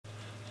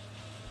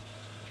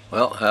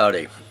Well,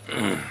 howdy.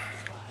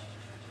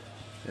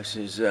 This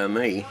is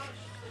me,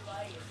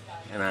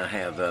 and I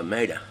have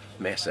made a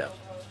mess up.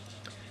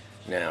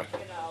 Now,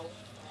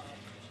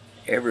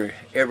 every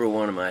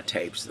one of my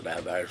tapes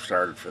that I've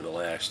started for the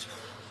last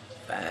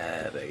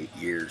 5-8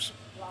 years,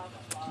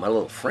 my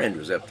little friend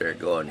was up there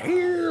going,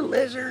 "Here,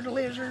 lizard,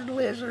 lizard,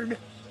 lizard."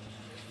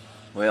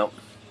 Well,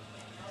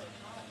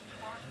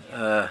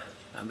 I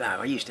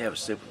used to have a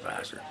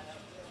supervisor.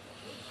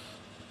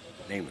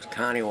 Her name was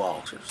Connie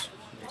Walters.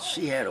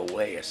 She had a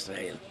way of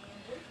saying,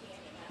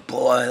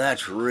 "Boy,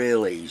 that's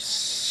really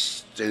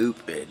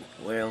stupid."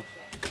 Well,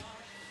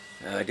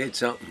 I did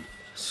something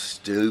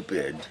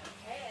stupid.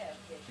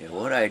 And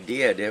what I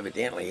did,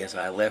 evidently, is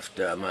I left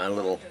my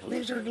little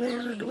lizard,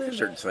 lizard,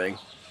 lizard thing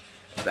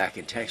back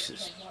in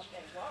Texas.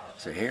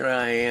 So here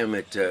I am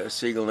at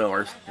Sigel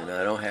North, and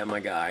I don't have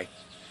my guy.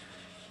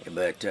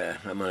 But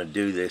I'm going to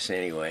do this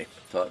anyway.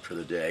 Thought for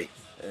the day.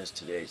 As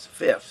today's the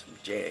 5th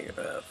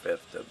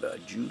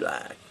of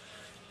July.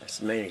 I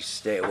managed to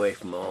stay away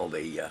from all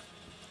the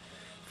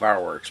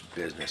fireworks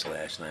business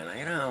last night.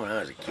 When I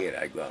was a kid,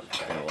 I'd go out and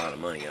spend a lot of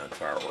money on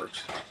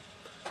fireworks.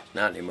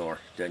 Not anymore.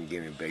 Doesn't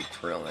give me a big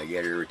thrill. I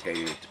get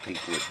irritated at the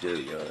people that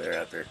do. They're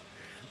out there,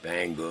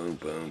 bang, boom,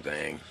 boom,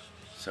 bang.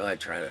 So I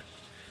try to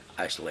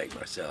isolate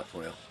myself.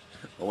 Well,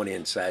 I went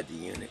inside the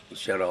unit,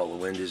 shut all the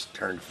windows,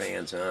 turned the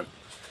fans on.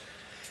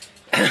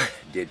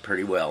 Did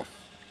pretty well.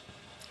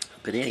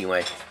 But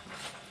anyway,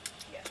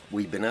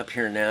 we've been up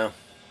here now a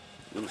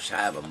little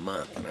shy of a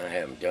month, and I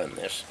haven't done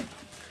this.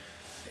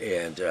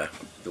 And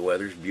the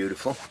weather's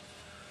beautiful.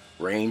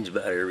 Rains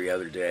about every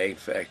other day. In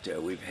fact,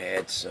 we've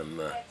had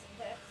some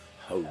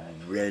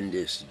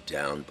horrendous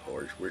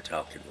downpours. We're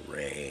talking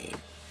rain.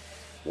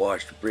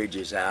 Washed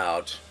bridges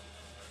out.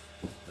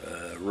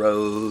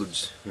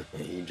 Roads.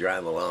 You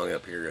drive along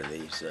up here in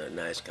these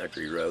nice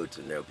country roads,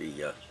 and there'll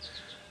be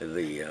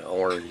the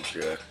orange,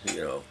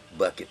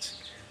 buckets.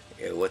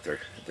 What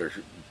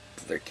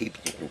they're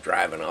keeping you from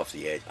driving off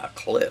the edge of a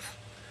cliff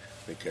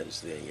because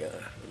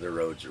the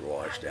roads are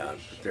washed out.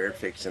 But they're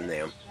fixing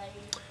them.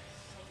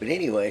 But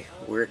anyway,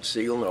 we're at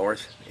Sigel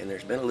North, and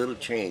there's been a little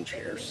change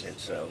here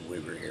since we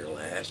were here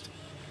last.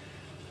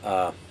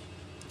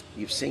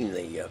 You've seen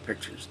the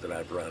pictures that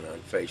I've run on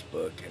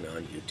Facebook and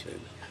on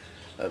YouTube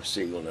of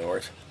Sigel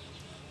North.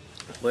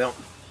 Well,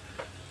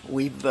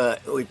 we've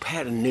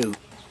had a new.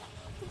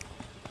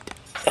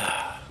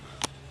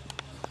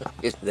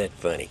 Isn't that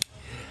funny?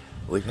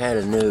 We've had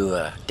a new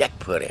deck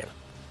put in,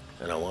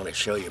 and I want to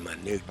show you my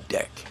new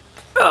deck.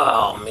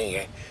 Oh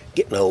man,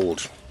 getting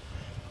old.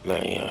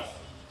 My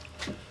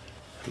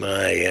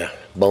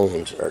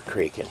bones are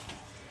creaking,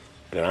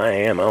 but I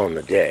am on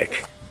the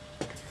deck,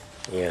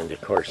 and of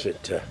course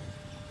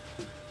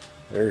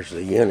there's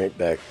the unit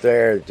back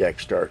there. The deck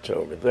starts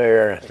over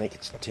there. I think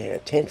it's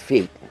 10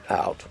 feet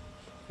out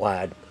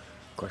wide.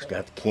 Of course,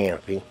 got the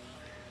canopy.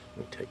 Let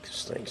me take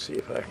this thing, see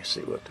if I can see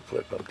what the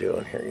flip I'm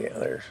doing here. Yeah,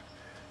 there's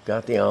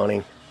got the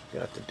awning,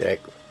 got the deck,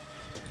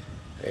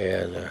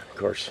 and of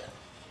course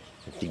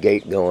the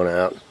gate going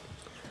out.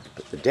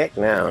 But the deck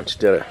now,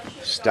 instead of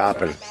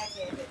stopping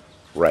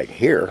right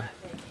here,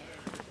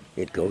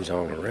 it goes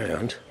on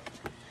around,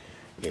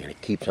 and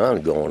it keeps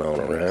on going on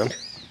around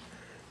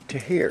to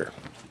here.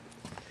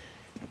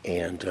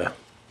 And to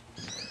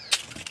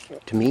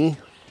me,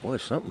 boy,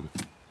 something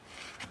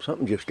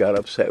just got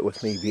upset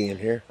with me being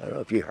here. I don't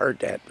know if you heard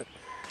that, but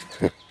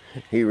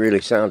he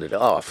really sounded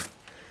off.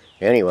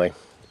 Anyway,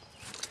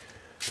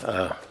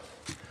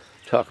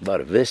 talk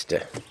about a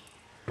vista.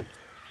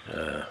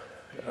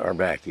 Our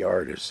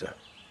backyard is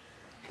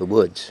the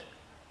woods,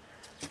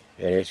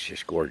 and it's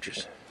just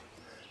gorgeous.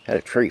 Had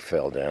a tree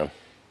fell down,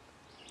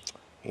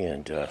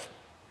 and we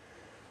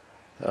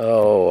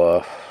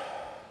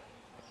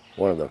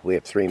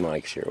have 3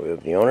 mics here. We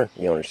have the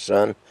owner's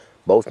son,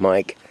 both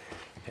Mike.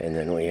 And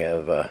then we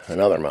have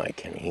another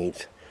Mike, and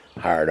he's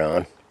hired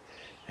on,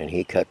 and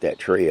he cut that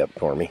tree up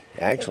for me.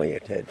 Actually,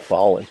 it had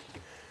fallen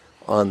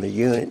on the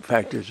unit. In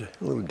fact, there's a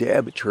little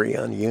dab of tree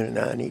on the unit.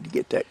 Now I need to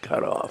get that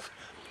cut off,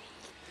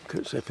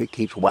 because if it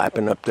keeps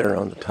wiping up there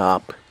on the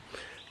top,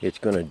 it's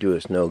going to do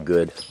us no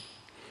good.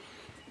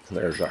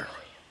 There's our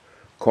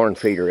corn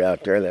feeder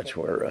out there. That's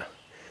where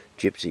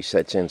Gypsy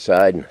sits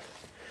inside and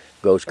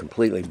goes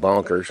completely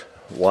bonkers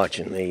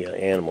watching the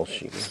animals.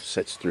 She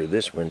sits through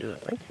this window. I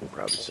think you can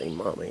probably see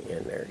Mommy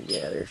in there.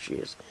 Yeah, there she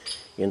is,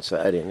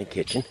 inside in the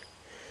kitchen.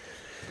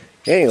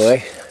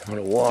 Anyway, I'm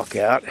going to walk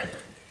out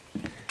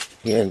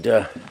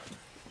and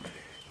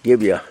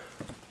give you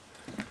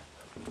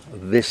a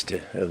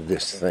vista of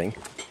this thing.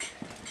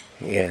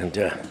 And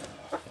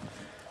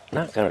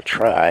not going to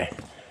try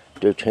to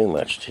do too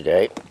much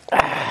today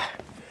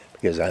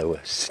because I was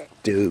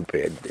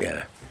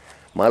stupid.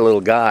 My little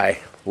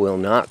guy will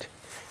not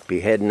be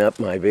heading up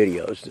my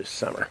videos this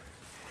summer.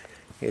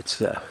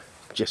 It's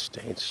it's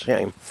a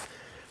shame.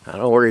 I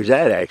don't know where he's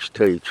at, actually, to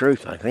tell you the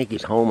truth. I think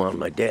he's home on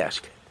my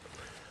desk.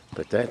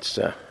 But that's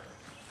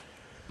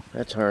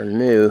our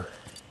new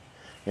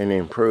and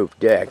improved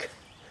deck,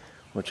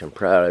 which I'm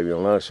proud of.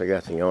 You'll notice I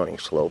got the awning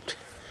sloped.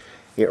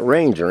 It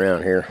rains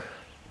around here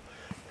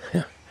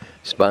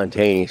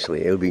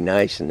spontaneously. It'll be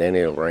nice and then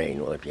it'll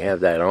rain. Well, if you have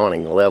that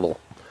awning level,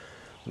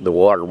 the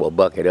water will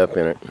bucket up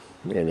in it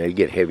and it'll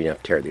get heavy enough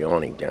to tear the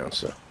awning down.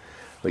 So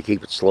we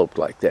keep it sloped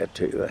like that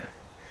to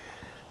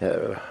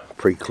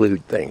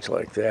preclude things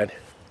like that.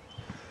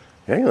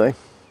 Anyway,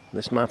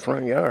 this is my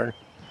front yard.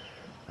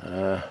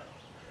 I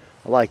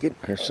like it.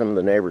 There's some of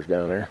the neighbors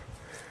down there.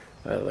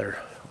 We're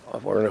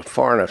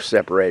far enough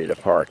separated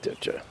apart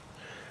that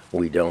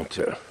we don't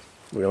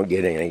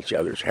get in each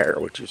other's hair,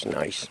 which is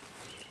nice.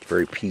 It's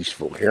very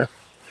peaceful here.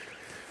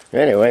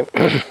 Anyway,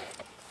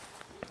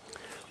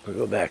 we'll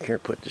go back here,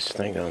 put this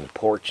thing on the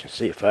porch, and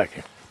see if I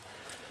can.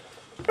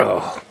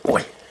 Oh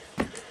boy!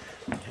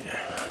 Yeah,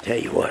 I'll tell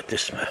you what,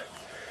 this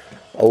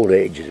old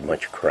age is a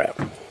bunch of crap.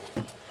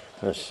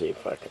 Let's see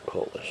if I can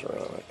pull this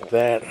around like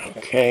that.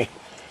 Okay.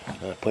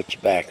 I'll put you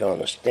back on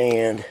the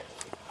stand.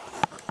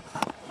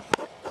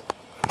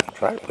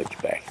 Try to put you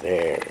back.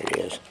 There it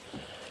is.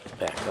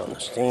 Back on the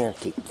stand.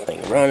 Keep the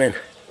thing running.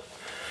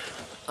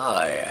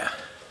 Oh, yeah.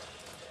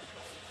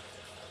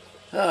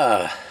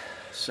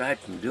 Aside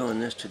from doing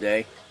this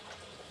today,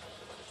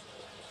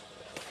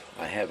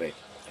 I have a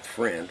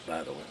friend,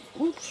 by the way.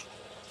 Whoops.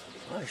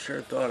 I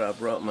sure thought I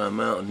brought my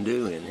Mountain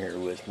Dew in here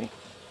with me.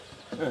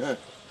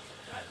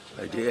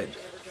 I did.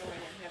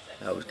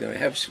 I was going to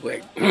have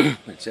swig.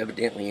 It's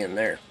evidently in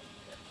there.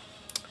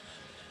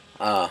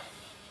 I'm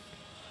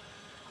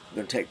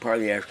going to take part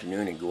of the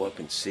afternoon and go up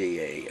and see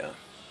a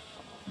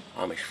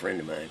Amish friend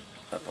of mine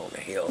up on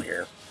the hill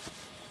here.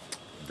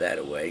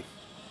 That way.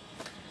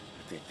 I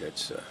think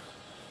that's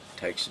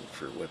Texan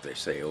for what they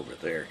say over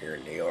there here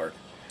in New York.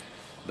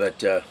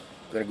 But I'm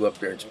going to go up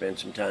there and spend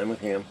some time with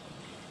him.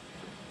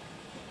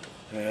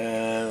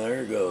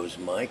 There goes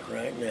Mike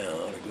right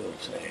now. To go and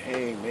say,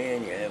 hey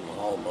man, you haven't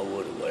hauled my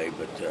wood away,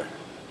 but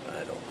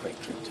I don't think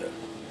that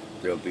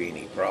there'll be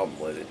any problem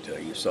with it.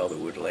 You saw the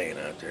wood laying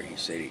out there. He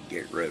said he'd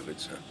get rid of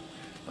it, so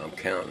I'm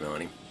counting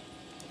on him.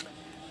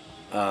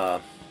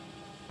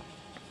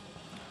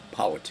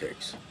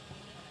 Politics.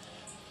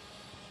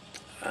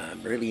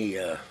 I'm really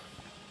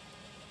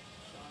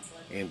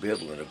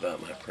ambivalent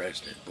about my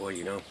president. Boy,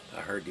 you know,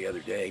 I heard the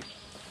other day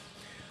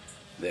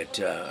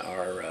that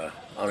our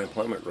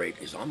unemployment rate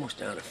is almost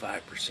down to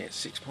 5%,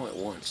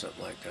 6.1,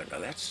 something like that. Now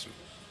that's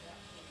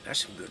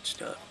some good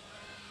stuff.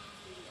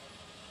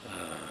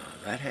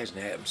 That hasn't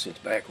happened since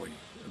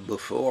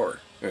before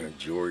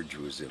George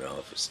was in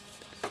office.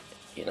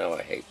 You know,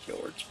 I hate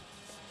George.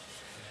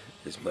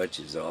 As much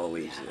as all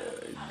these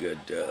good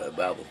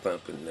Bible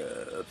thumping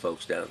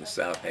folks down in the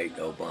South hate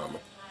Obama.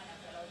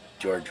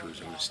 George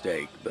was a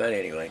mistake. But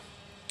anyway,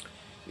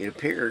 it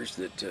appears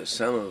that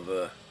some of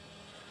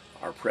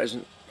our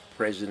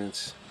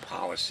president's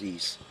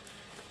policies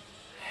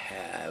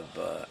have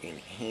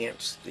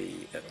enhanced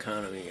the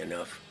economy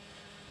enough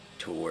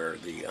to where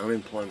the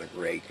unemployment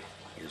rate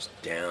is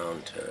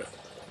down to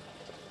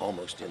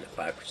almost in the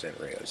 5%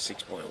 range,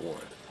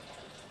 6.1.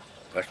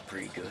 That's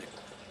pretty good.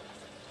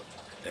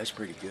 That's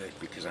pretty good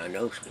because I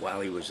know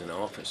while he was in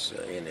office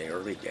in the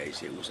early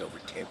days, it was over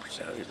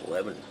 10%, it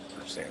was 11%.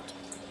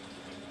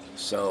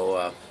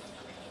 So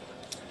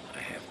I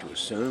have to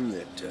assume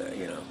that,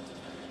 you know,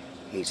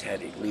 he's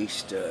had at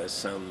least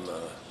some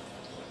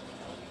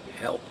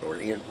help or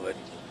input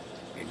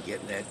in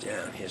getting that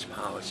down. His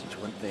policies.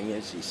 One thing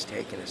is he's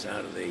taken us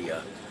out of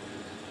the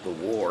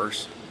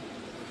wars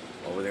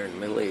over there in the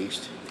Middle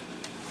East.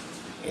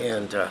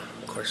 And,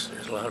 of course,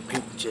 there's a lot of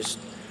people just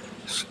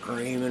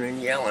screaming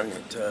and yelling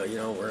that, you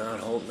know, we're not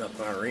holding up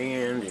our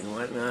end and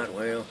whatnot.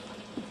 Well,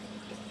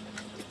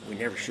 we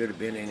never should have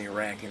been in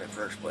Iraq in the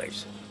first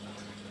place.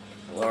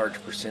 A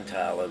large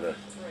percentile of the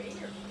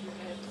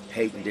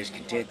hate and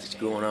discontent that's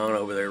going on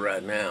over there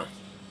right now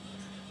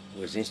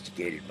was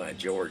instigated by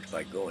George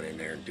by going in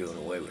there and doing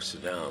away with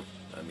Saddam.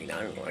 I mean,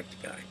 I don't like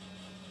the guy.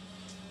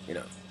 You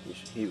know,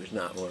 he was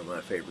not one of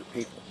my favorite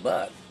people,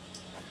 but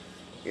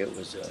it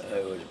was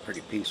a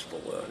pretty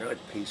peaceful, not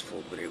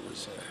peaceful, but it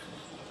was a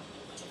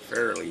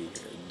fairly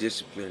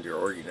disciplined or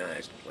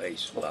organized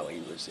place while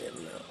he was in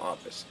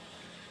office.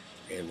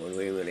 And when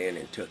we went in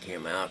and took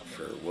him out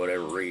for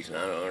whatever reason,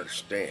 I don't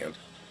understand.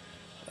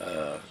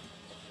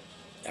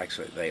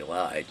 Actually, they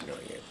lied. You know,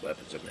 he had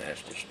weapons of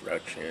mass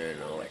destruction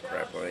and all that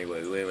crap. Well,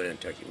 anyway, we went in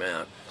and took him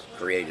out,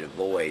 created a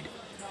void,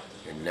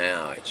 and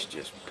now it's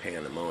just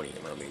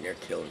pandemonium. I mean, they're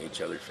killing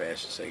each other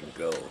fast as they can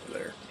go over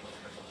there,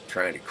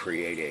 trying to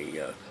create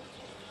a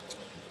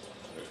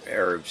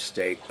Arab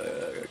state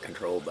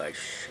controlled by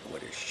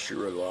what is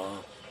Shura law.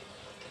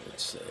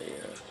 It's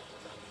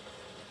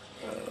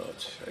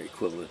it's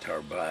equivalent to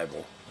our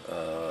Bible.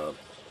 Oh,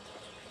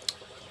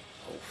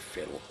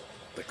 fiddle.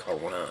 The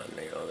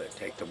Quran, you know, they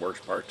take the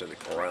worst parts of the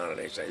Quran and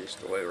they say, this is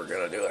the way we're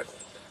going to do it.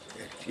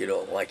 If you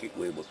don't like it,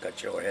 we will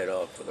cut your head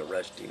off with a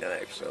rusty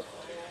knife. So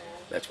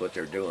that's what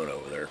they're doing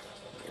over there,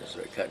 is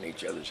they're cutting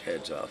each other's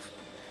heads off.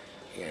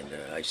 And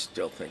I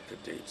still think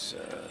that it's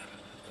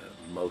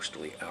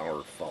mostly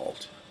our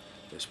fault.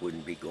 This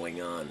wouldn't be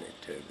going on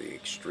to the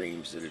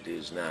extremes that it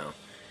is now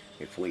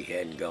if we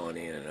hadn't gone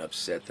in and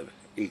upset the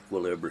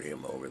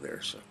equilibrium over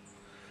there. So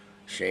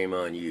Shame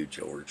on you,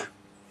 George.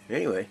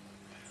 Anyway,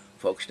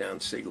 folks down in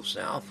Sigel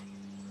South,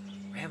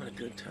 we're having a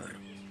good time.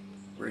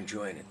 We're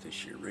enjoying it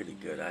this year, really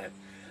good. I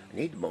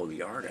need to mow the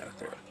yard out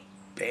there,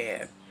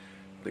 bad.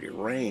 But it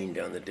rained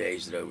on the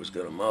days that I was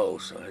going to mow,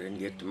 so I didn't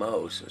get to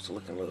mow, so it's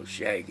looking a little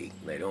shaggy.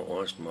 They don't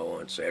want us to mow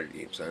on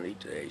Saturday and Sunday.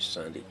 Today's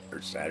Sunday,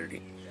 or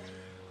Saturday.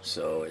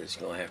 So it's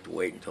going to have to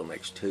wait until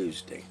next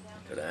Tuesday,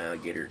 but I'll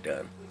get her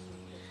done.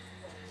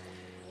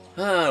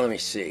 Let me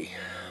see.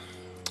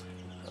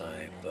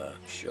 I've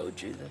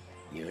showed you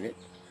the unit,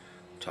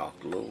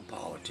 talked a little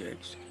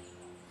politics.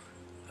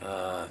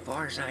 As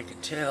far as I can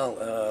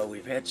tell,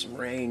 we've had some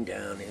rain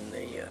down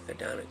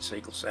down at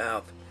Sigel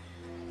South,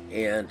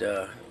 and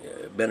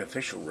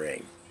beneficial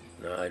rain.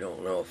 Now, I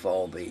don't know if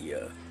all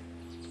the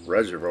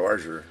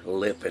reservoirs are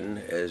lipping,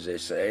 as they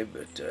say,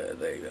 but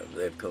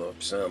they've come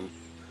up some,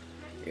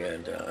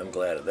 and I'm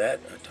glad of that.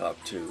 I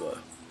talked to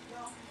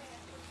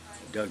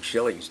Doug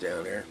Schillings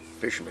down there,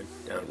 fisherman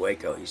down in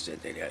Waco. He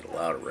said they'd had a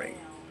lot of rain.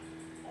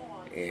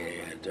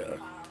 And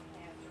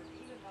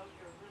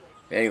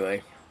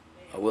anyway,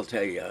 I will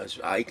tell you,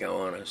 Ike, I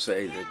want to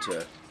say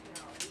that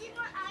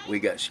we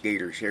got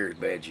skeeters here as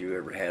bad as you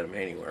ever had them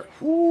anywhere.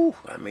 Whew,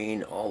 I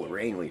mean, all the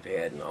rain we've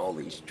had and all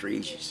these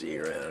trees you see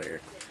around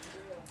here,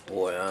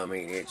 boy, I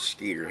mean, it's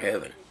skeeter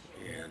heaven.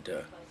 And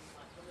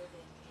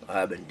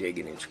I've been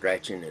digging and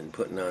scratching and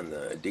putting on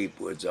the deep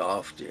woods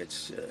off.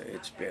 It's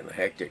been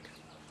hectic.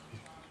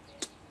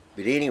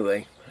 But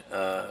anyway,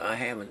 I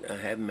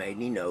haven't made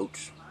any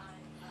notes,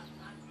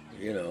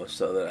 you know,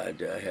 so that I'd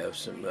have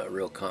some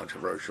real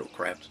controversial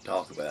crap to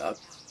talk about.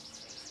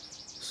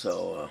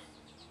 So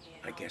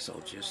I guess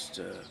I'll just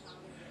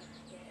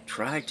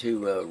try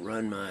to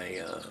run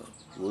my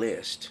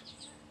list.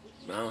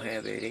 I don't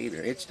have it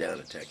either. It's down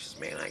in Texas,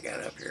 man. I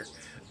got up here.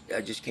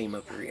 I just came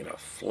up here in a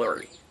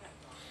flurry.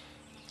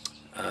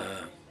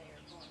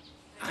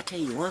 I'll tell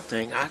you one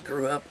thing. I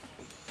grew up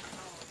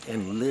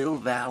in Little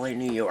Valley,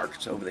 New York.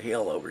 It's over the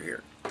hill over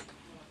here.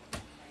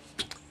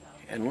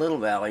 And Little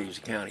Valley is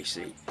the county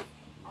seat.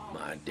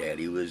 My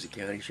daddy was the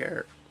county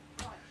sheriff.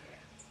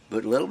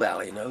 But Little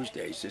Valley in those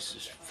days, this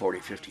is 40,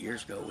 50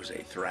 years ago, was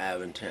a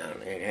thriving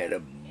town. It had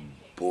a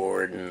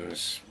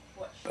Borden's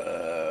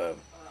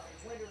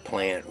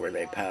plant where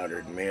they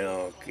powdered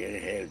milk.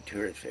 It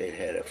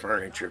had a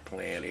furniture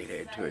plant. It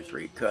had 2 or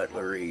 3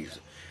 cutleries.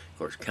 Of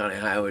course, county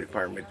highway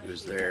department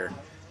was there.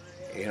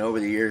 And over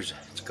the years,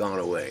 it's gone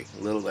away.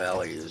 Little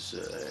Valley is,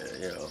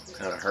 you know,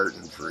 kind of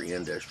hurting for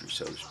industry,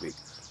 so to speak.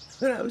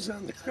 But I was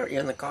in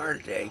the car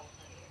today,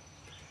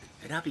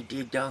 and I'll be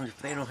digged on if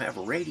they don't have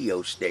a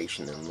radio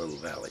station in Little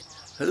Valley.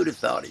 Who'd have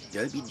thought it?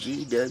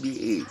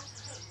 WGWE,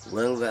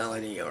 Little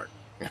Valley, New York.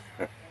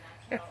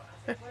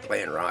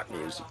 Playing rock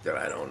music that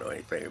I don't know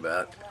anything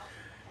about.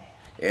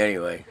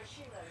 Anyway,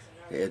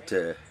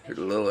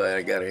 Little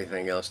Valley got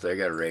anything else? They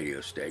got a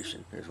radio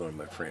station. There's one of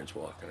my friends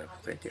walking up.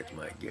 I think that's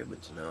Mike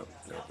Gibbons. No,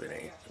 it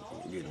ain't.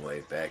 He didn't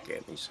wave back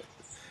at me, so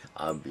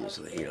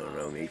obviously he don't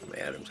know me from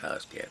Adam's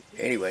House Cat.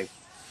 Anyway,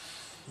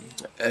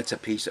 that's a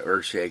piece of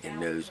earth-shaking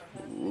news.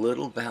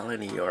 Little Valley,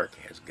 New York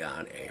has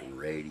got a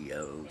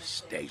radio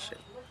station.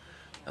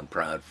 I'm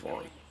proud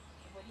for them.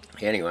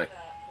 Anyway,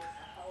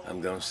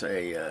 I'm going to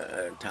say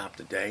top of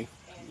the day.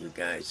 You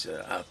guys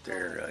out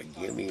there,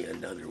 give me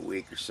another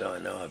week or so. I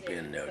know I've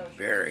been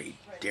very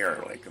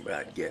derelict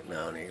about getting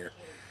on here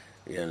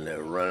and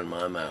running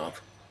my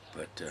mouth,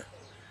 but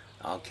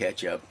I'll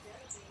catch up.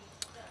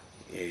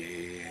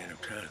 And I'm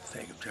trying to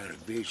think, I'm trying to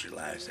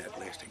visualize that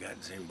list. I got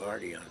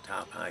Zimbardi on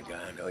top. Hi, guy.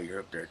 I know you're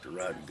up there at the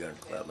Rod and Gun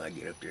Club. I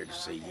get up there to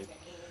see you.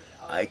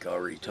 Ike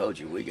already told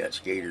you we got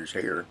skaters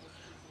here.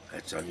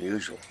 That's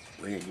unusual.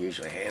 We didn't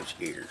usually have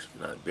skaters,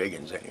 not big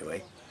ones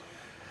anyway.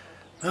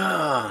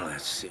 Oh,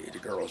 let's see. The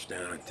girls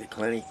down at the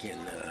clinic in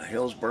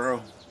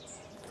Hillsboro,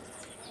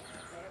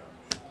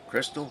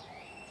 Crystal,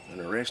 and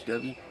the rest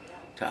of you.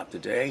 Top of the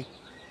day.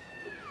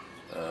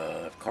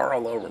 If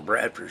Carl over in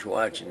Bradford's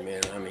watching,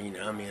 man, I mean,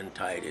 I'm in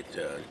tight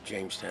at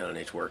Jamestown, and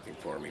it's working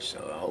for me,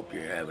 so I hope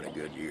you're having a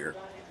good year.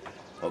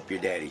 Hope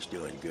your daddy's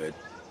doing good.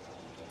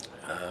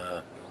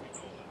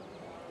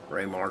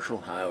 Ray Marshall,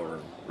 high over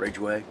in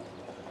Ridgeway.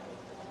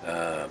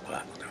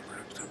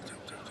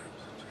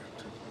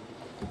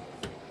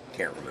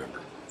 Can't remember.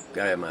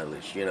 Gotta have my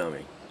list, you know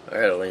me. I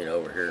gotta lean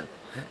over here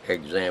and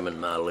examine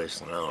my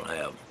list, and I don't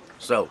have them.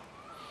 So,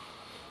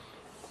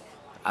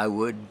 I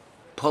would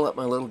pull up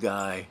my little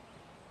guy,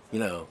 you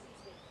know,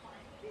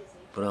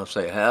 but I'll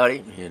say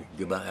howdy and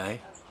goodbye.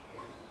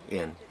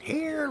 And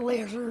here,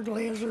 lizard,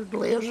 lizard,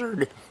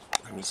 lizard.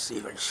 Let me see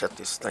if I can shut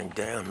this thing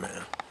down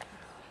now.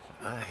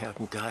 I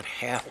haven't got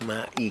half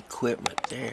my equipment there.